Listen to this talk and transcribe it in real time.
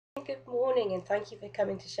Good morning, and thank you for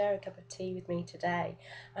coming to share a cup of tea with me today.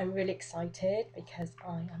 I'm really excited because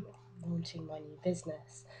I am launching my new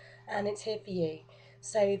business, and it's here for you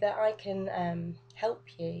so that I can help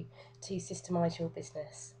you to systemize your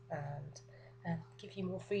business and give you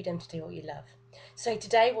more freedom to do what you love. So,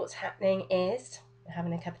 today, what's happening is we're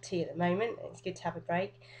having a cup of tea at the moment. It's good to have a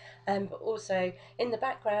break, but also in the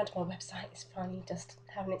background, my website is finally just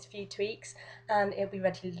having its few tweaks and it'll be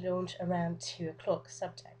ready to launch around 2 o'clock,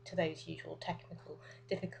 subject to those usual technical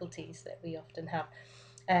difficulties that we often have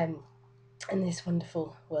um, in this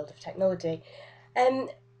wonderful world of technology. Um,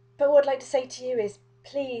 but what I'd like to say to you is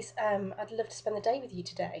please, I'd love to spend the day with you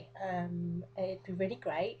today. It'd be really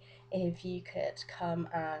great if you could come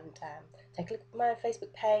and take a look at my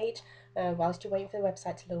Facebook page whilst you're waiting for the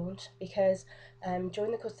website to launch, because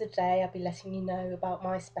during the course of the day I'll be letting you know about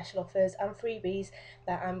my special offers and freebies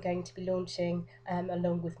that I'm going to be launching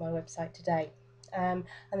along with my website today. And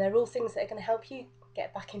they're all things that are going to help you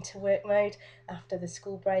get back into work mode after the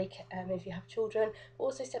school break if you have children.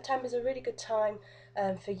 Also, September is a really good time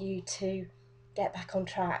for you to get back on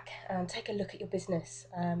track and take a look at your business.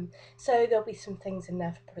 So there'll be some things in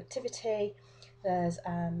there for productivity. There's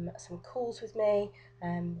some calls with me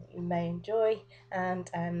you may enjoy, and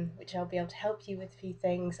which I'll be able to help you with a few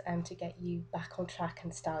things to get you back on track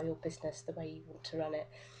and style your business the way you want to run it,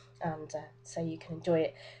 and so you can enjoy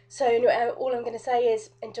it. So anyway, all I'm going to say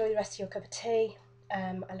is enjoy the rest of your cup of tea.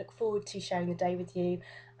 I look forward to sharing the day with you,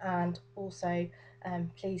 and also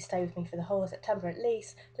please stay with me for the whole of September at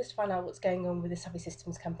least, just to find out what's going on with the Savvy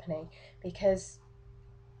Systems company, because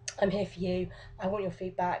I'm here for you. I want your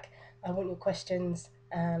feedback, I want your questions,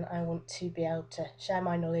 and I want to be able to share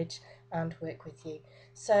my knowledge and work with you.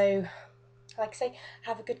 So, like I say,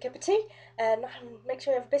 have a good cup of tea and make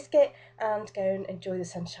sure you have a biscuit and go and enjoy the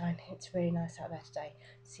sunshine. It's really nice out there today.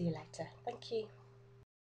 See you later. Thank you.